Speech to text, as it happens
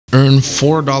earn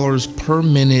 $4 per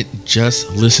minute just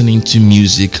listening to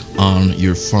music on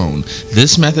your phone.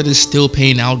 This method is still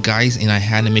paying out, guys, and I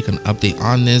had to make an update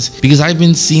on this because I've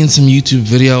been seeing some YouTube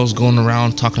videos going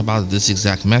around talking about this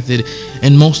exact method,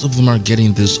 and most of them are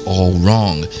getting this all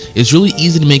wrong. It's really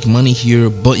easy to make money here,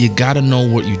 but you gotta know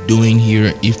what you're doing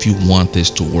here if you want this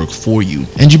to work for you.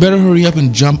 And you better hurry up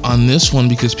and jump on this one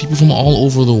because people from all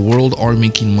over the world are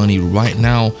making money right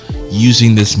now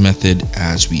using this method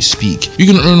as we speak. You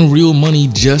can earn real money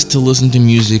just to listen to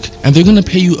music, and they're gonna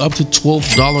pay you up to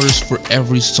 $12 for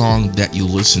every song that you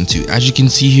listen to. As you can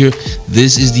see here,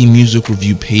 this is the music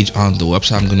review page on the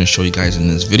website I'm gonna show you guys in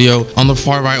this video. On the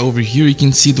far right over here, you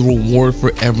can see the reward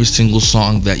for every single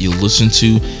song that you listen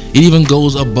to. It even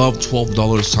goes above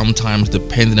 $12 sometimes,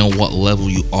 depending on what level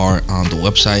you are on the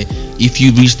website. If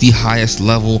you reach the highest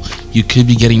level, you could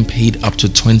be getting paid up to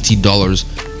 $20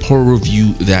 per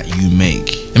review that you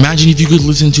make. Imagine if you could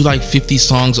listen to like 50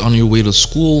 songs on your way to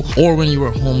school or when you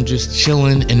were home just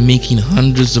chilling and making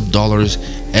hundreds of dollars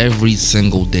every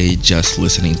single day just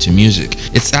listening to music.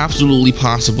 It's absolutely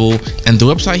possible, and the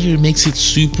website here makes it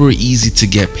super easy to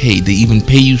get paid. They even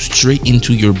pay you straight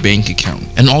into your bank account,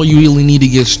 and all you really need to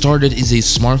get started is a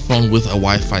smartphone with a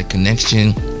Wi-Fi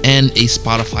connection and a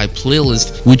Spotify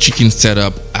playlist, which you can set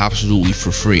up absolutely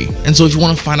for free. And so if you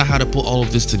want to find out how to put all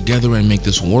of this together and make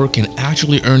this work and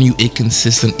actually earn you a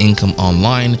consistent income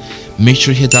online, make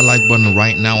sure to hit that like button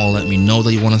right now and let me know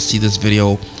that you want to see this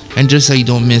video. And just so you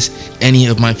don't miss any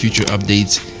of my future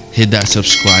updates, hit that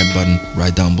subscribe button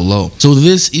right down below. So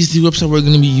this is the website we're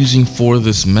going to be using for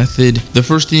this method. The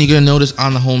first thing you're going to notice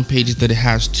on the home page is that it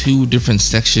has two different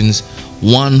sections,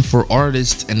 one for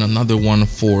artists and another one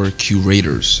for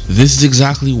curators. This is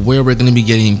exactly where we're going to be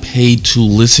getting paid to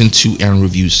listen to and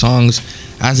review songs.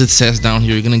 As it says down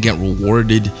here, you're going to get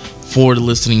rewarded for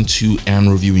listening to and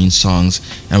reviewing songs,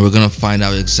 and we're going to find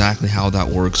out exactly how that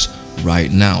works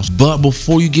right now. But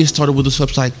before you get started with this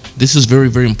website, this is very,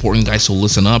 very important, guys, so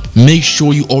listen up. Make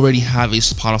sure you already have a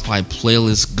Spotify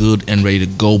playlist good and ready to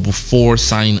go before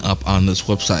signing up on this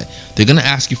website. They're gonna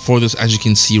ask you for this, as you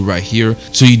can see right here,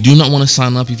 so you do not want to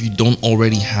sign up if you don't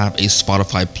already have a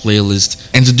Spotify playlist.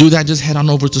 And to do that, just head on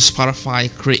over to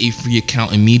Spotify, create a free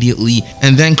account immediately,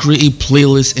 and then create a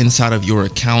playlist inside of your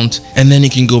account, and then you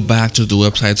can go back to the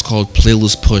website. It's called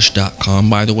playlistpush.com,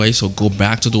 by the way, so go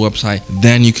back to the website,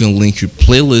 then you can link your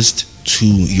playlist to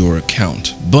your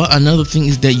account. But another thing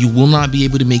is that you will not be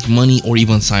able to make money or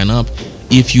even sign up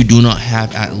if you do not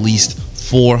have at least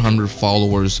 400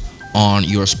 followers on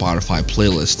your Spotify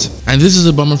playlist. And this is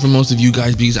a bummer for most of you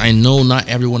guys because I know not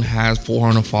everyone has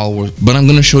 400 followers, but I'm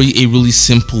gonna show you a really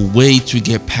simple way to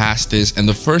get past this. And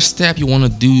the first step you want to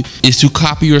do is to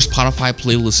copy your Spotify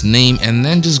playlist name and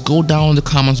then just go down in the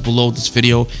comments below this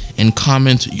video and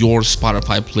comment your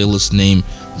Spotify playlist name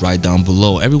right down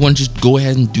below. Everyone just go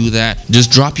ahead and do that.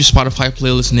 Just drop your Spotify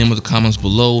playlist name in the comments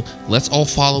below. Let's all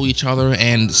follow each other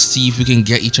and see if we can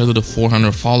get each other to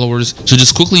 400 followers. So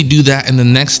just quickly do that, and the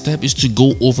next step is to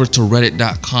go over to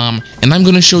reddit.com, and I'm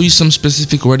going to show you some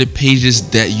specific Reddit pages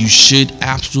that you should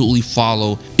absolutely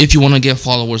follow if you want to get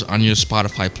followers on your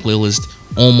Spotify playlist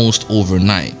almost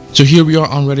overnight. So here we are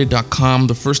on reddit.com.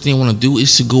 The first thing I want to do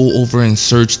is to go over and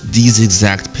search these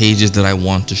exact pages that I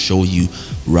want to show you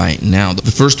right now.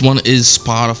 The first one is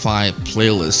Spotify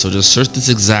playlist. So just search this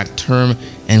exact term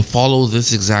and follow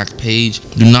this exact page.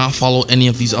 Do not follow any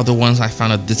of these other ones. I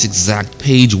found that this exact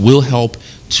page will help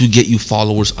to get you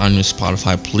followers on your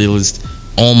Spotify playlist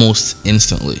almost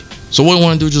instantly. So what I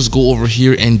want to do is just go over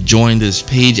here and join this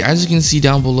page. As you can see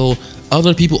down below,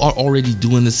 other people are already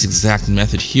doing this exact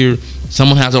method here.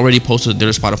 Someone has already posted their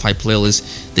Spotify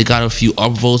playlist. They got a few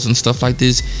upvotes and stuff like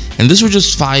this, and this was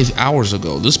just 5 hours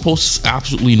ago. This post is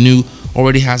absolutely new,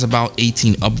 already has about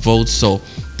 18 upvotes. So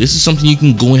this is something you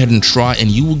can go ahead and try, and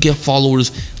you will get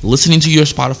followers listening to your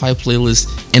Spotify playlist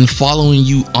and following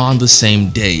you on the same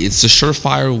day. It's a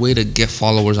surefire way to get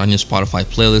followers on your Spotify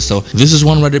playlist. So this is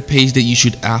one Reddit page that you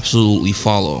should absolutely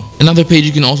follow. Another page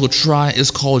you can also try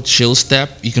is called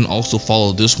ChillStep. You can also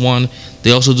follow this one.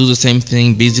 They also do the same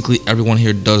thing. Basically everyone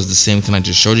here does the same thing I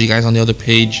just showed you guys on the other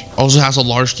page. Also has a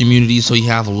large community, so you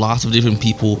have lots of different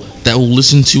people that will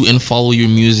listen to and follow your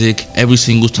music every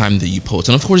single time that you post.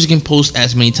 And of course you can post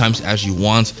as many times as you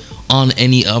want on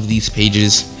any of these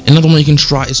pages. Another one you can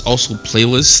try is also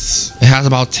Playlists. It has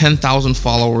about 10,000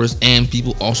 followers, and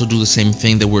people also do the same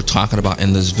thing that we're talking about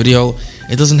in this video.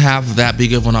 It doesn't have that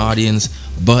big of an audience,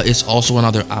 but it's also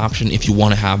another option if you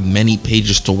want to have many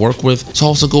pages to work with. So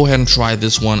also go ahead and try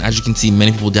this one. As you can see,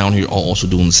 many people down here are also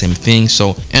doing the same thing.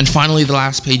 So, and finally, the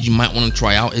last page you might want to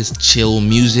try out is Chill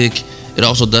Music. It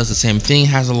also does the same thing,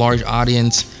 has a large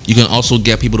audience, You can also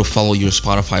get people to follow your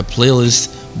Spotify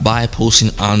playlist by posting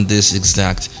on this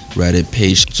exact Reddit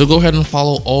page. So go ahead and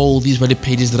follow all these Reddit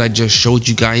pages that I just showed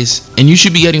you guys, and you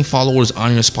should be getting followers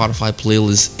on your Spotify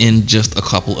playlist in just a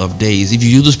couple of days. If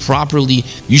you do this properly,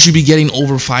 you should be getting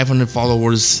over 500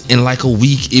 followers in like a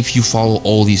week if you follow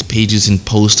all these pages and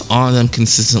post on them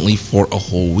consistently for a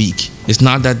whole week. It's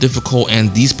not that difficult,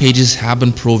 and these pages have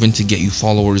been proven to get you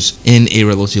followers in a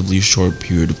relatively short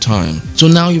period of time. So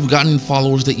now you've gotten the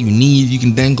followers that you need, you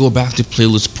can then go back to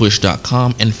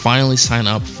playlistpush.com and finally sign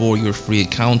up for your free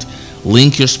account.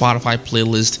 Link your Spotify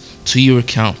playlist to your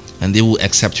account and they will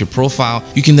accept your profile.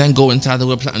 You can then go inside the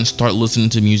website and start listening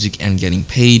to music and getting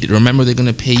paid. Remember, they're going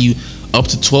to pay you up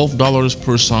to $12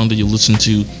 per song that you listen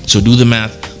to. So do the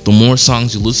math. The more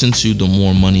songs you listen to, the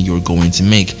more money you're going to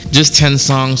make. Just 10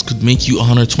 songs could make you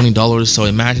 $120. So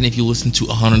imagine if you listen to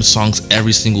 100 songs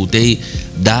every single day.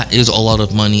 That is a lot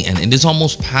of money, and it is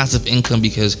almost passive income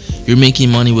because you're making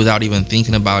money without even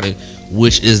thinking about it,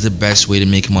 which is the best way to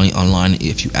make money online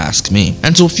if you ask me.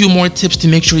 And so a few more tips to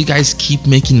make sure you guys keep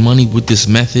making money with this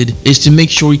method is to make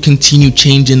sure you continue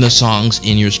changing the songs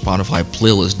in your Spotify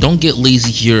playlist. Don't get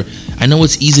lazy here. I know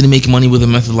it's easy to make money with a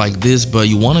method like this, but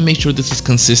you want to make sure this is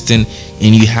consistent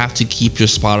and you have to keep your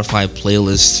Spotify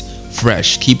playlists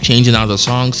fresh. Keep changing out the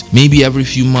songs. Maybe every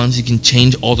few months you can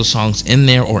change all the songs in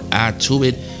there or add to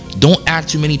it. Don't add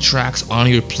too many tracks on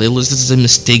your playlist. This is a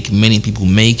mistake many people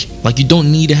make. Like, you don't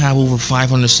need to have over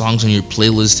 500 songs on your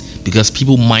playlist because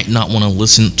people might not want to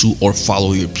listen to or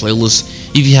follow your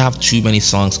playlist if you have too many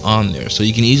songs on there. So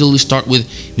you can easily start with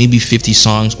maybe 50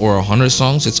 songs or 100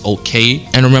 songs. It's okay.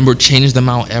 And remember, change them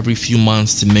out every few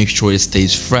months to make sure it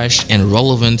stays fresh and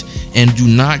relevant. And do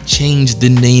not change the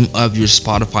name of your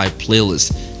Spotify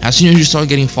playlist. As soon as you start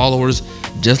getting followers,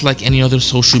 just like any other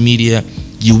social media,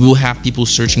 you will have people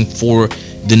searching for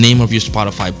the name of your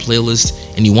Spotify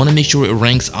playlist, and you want to make sure it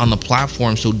ranks on the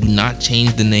platform. So do not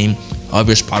change the name of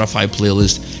your Spotify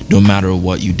playlist no matter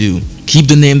what you do. Keep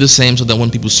the name the same so that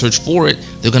when people search for it,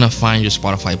 they're gonna find your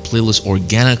Spotify playlist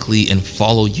organically and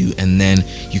follow you, and then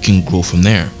you can grow from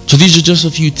there. So these are just a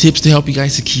few tips to help you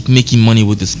guys to keep making money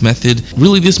with this method.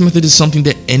 Really, this method is something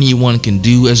that anyone can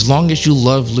do. As long as you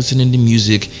love listening to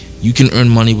music, you can earn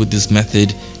money with this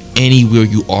method anywhere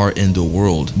you are in the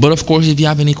world. But of course, if you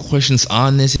have any questions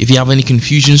on this, if you have any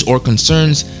confusions or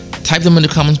concerns, type them in the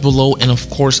comments below, and of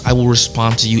course I will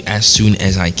respond to you as soon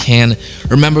as I can.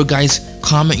 Remember guys,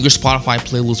 comment your Spotify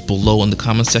playlist below in the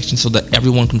comment section so that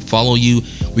everyone can follow you.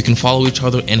 We can follow each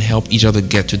other and help each other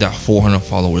get to that 400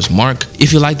 followers mark.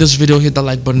 If you like this video, hit that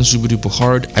like button super duper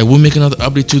hard. I will make another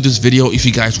update to this video if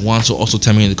you guys want, so also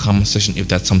tell me in the comment section if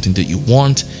that's something that you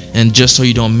want. And just so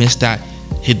you don't miss that,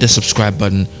 hit the subscribe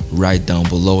button right down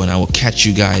below, and I will catch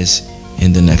you guys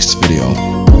in the next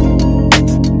video.